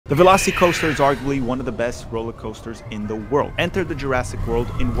The Velocicoaster is arguably one of the best roller coasters in the world. Enter the Jurassic World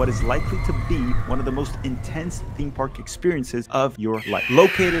in what is likely to be one of the most intense theme park experiences of your life.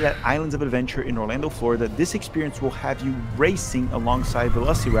 Located at Islands of Adventure in Orlando, Florida, this experience will have you racing alongside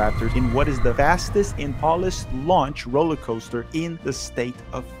Velociraptors in what is the fastest and tallest launch roller coaster in the state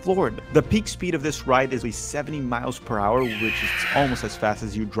of Florida. The peak speed of this ride is 70 miles per hour, which is almost as fast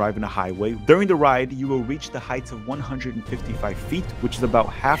as you drive in a highway. During the ride, you will reach the heights of 155 feet, which is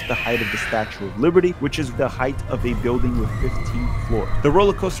about half the height of the Statue of Liberty, which is the height of a building with 15 floors. The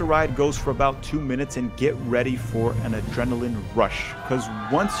roller coaster ride goes for about 2 minutes, and get ready for an adrenaline rush, because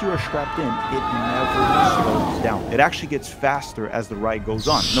once you are strapped in, it never slows down. It actually gets faster as the ride goes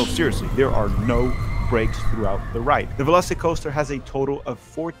on. No, seriously, there are no breaks throughout the ride. The Velocicoaster has a total of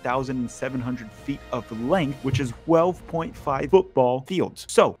 4,700 feet of length, which is 12.5 football fields.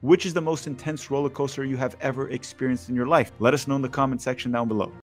 So, which is the most intense roller coaster you have ever experienced in your life? Let us know in the comment section down below.